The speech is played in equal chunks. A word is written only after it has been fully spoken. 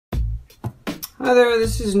Hi there,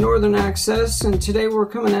 this is NorthernAxcess, and today we're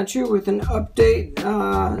coming at you with an update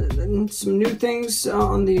and some new things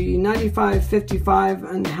on the 9555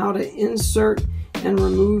 and how to insert and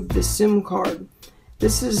remove the SIM card.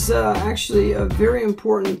 This is actually a very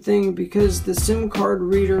important thing because the SIM card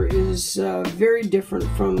reader is very different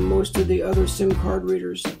from most of the other SIM card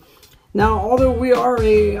readers. Now, although we are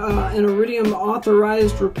an Iridium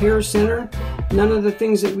authorized repair center, none of the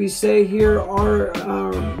things that we say here are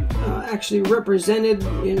actually represented,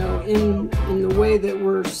 in the way that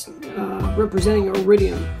we're representing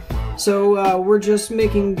Iridium. So we're just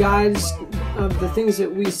making guides of the things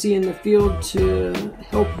that we see in the field to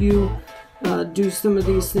help you do some of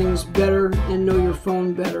these things better and know your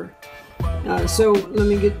phone better. So let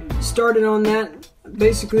me get started on that.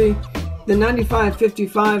 Basically, the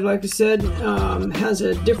 9555, like I said, has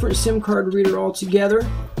a different SIM card reader altogether.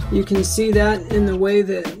 You can see that in the way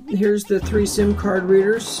that here's the 3 SIM card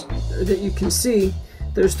readers that you can see.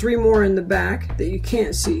 There's 3 more in the back that you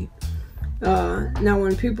can't see. Now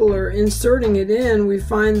when people are inserting it in, we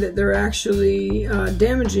find that they're actually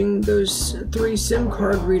damaging those 3 SIM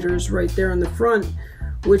card readers right there in the front,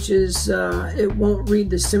 which is it won't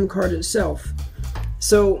read the SIM card itself.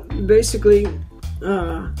 So basically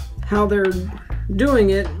how they're doing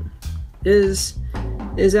it is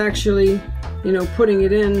actually, putting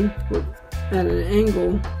it in at an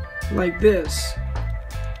angle like this,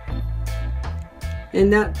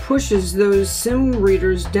 and that pushes those SIM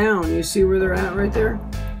readers down. You see where they're at right there?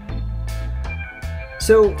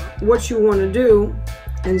 So what you want to do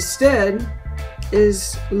instead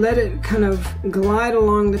is let it kind of glide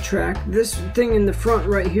along the track. This thing in the front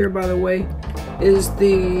right here, by the way, is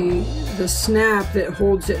the snap that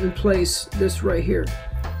holds it in place, this right here.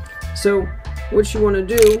 So what you want to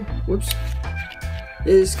do,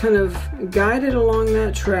 is kind of guide it along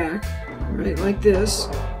that track, right, like this,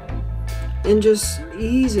 and just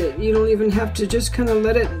ease it. You don't even have to, just kind of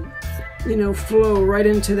let it, flow right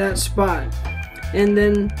into that spot, and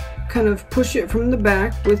then kind of push it from the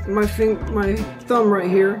back with my thumb right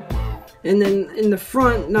here, and then in the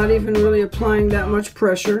front, not even really applying that much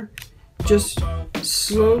pressure, just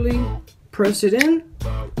slowly press it in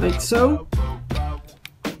like so,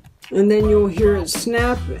 and then you'll hear it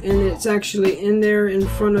snap, and it's actually in there in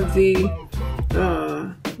front of the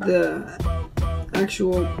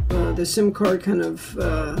actual the SIM card kind of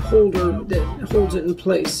holder that holds it in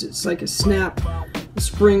place. It's like a snap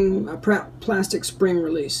spring, a plastic spring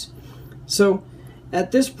release. So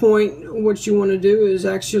at this point, what you want to do is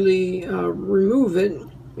actually remove it.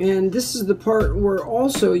 And this is the part where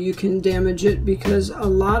also you can damage it, because a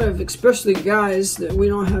lot of, especially guys that we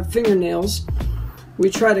don't have fingernails, we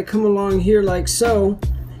try to come along here like so,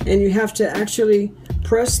 and you have to actually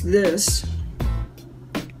press this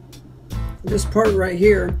part right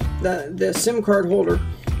here, the SIM card holder.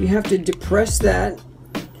 You have to depress that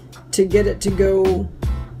to get it to go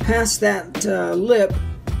past that lip.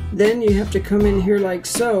 Then you have to come in here like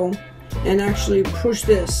so and actually push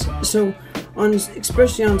this. So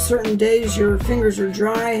especially on certain days, your fingers are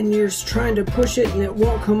dry and you're trying to push it and it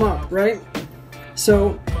won't come up, right?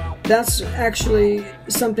 So that's actually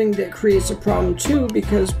something that creates a problem too,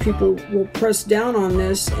 because people will press down on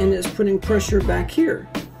this and it's putting pressure back here.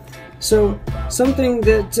 So something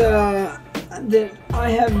that that I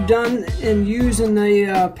have done and used in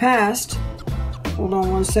the past, hold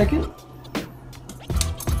on one second,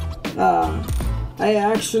 I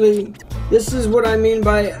actually, this is what I mean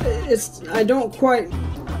by I don't quite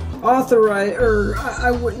authorize, or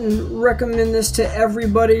I wouldn't recommend this to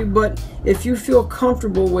everybody, but if you feel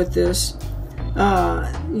comfortable with this,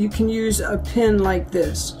 you can use a pin like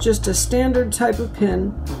this, just a standard type of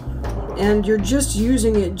pin, and you're just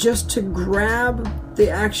using it just to grab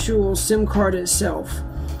the actual SIM card itself.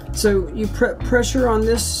 So you pressure on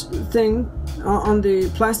this thing, on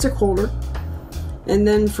the plastic holder, and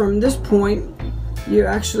then from this point you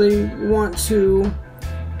actually want to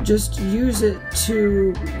just use it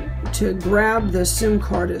to grab the SIM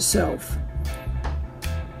card itself.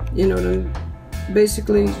 To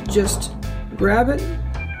basically just grab it.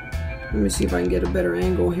 Let me see if I can get a better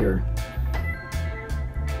angle here.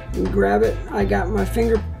 And grab it. I got my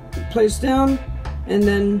finger placed down, and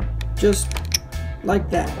then just like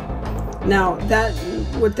that. Now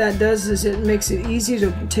what that does is it makes it easy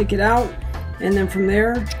to take it out, and then from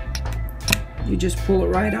there you just pull it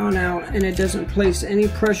right on out, and it doesn't place any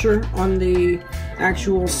pressure on the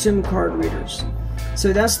actual SIM card readers.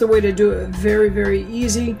 So that's the way to do it. Very, very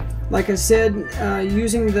easy. Like I said,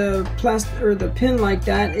 using the plastic or the pin like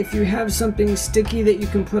that, if you have something sticky that you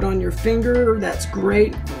can put on your finger, that's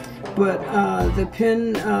great. but the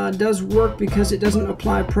pin does work because it doesn't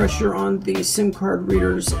apply pressure on the SIM card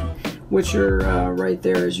readers, which are right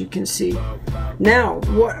there, as you can see. Now,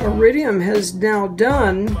 what Iridium has now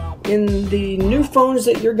done in the new phones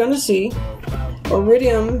that you're going to see,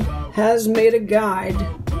 Iridium has made a guide.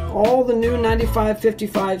 All the new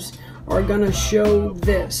 9555s are going to show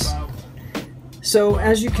this. So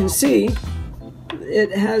as you can see,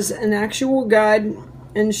 it has an actual guide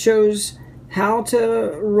and shows how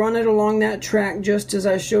to run it along that track, just as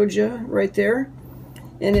I showed you right there.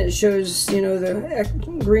 And it shows, you know, the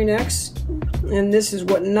green X, and this is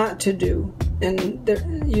what not to do. And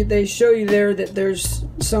they show you there that there's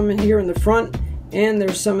some in here in the front and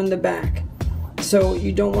there's some in the back. So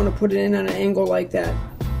you don't want to put it in at an angle like that.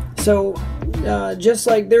 So just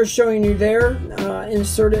like they're showing you there,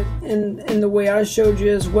 insert it in the way I showed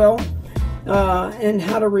you as well. And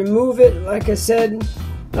how to remove it, like I said,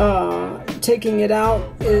 taking it out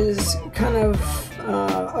is kind of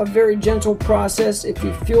a very gentle process. If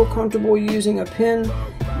you feel comfortable using a pin,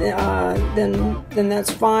 then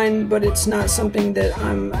that's fine, but it's not something that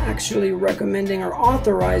I'm actually recommending or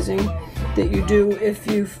authorizing that you do if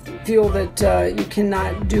you feel that you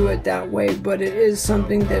cannot do it that way. But it is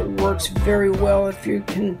something that works very well if you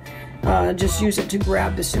can just use it to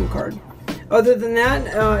grab the SIM card. Other than that,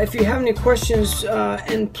 if you have any questions,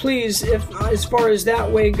 and please, as far as that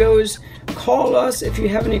way goes, call us if you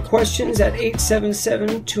have any questions at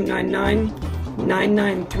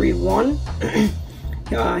 877-299-9931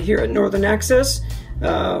 here at NorthernAxcess.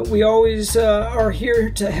 We always are here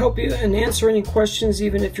to help you and answer any questions,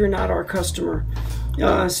 even if you're not our customer.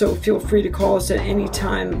 So feel free to call us at any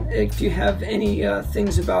time if you have any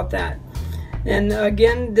things about that. And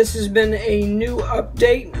again, this has been a new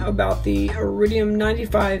update about the Iridium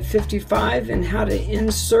 9555 and how to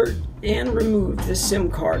insert and remove the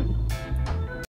SIM card.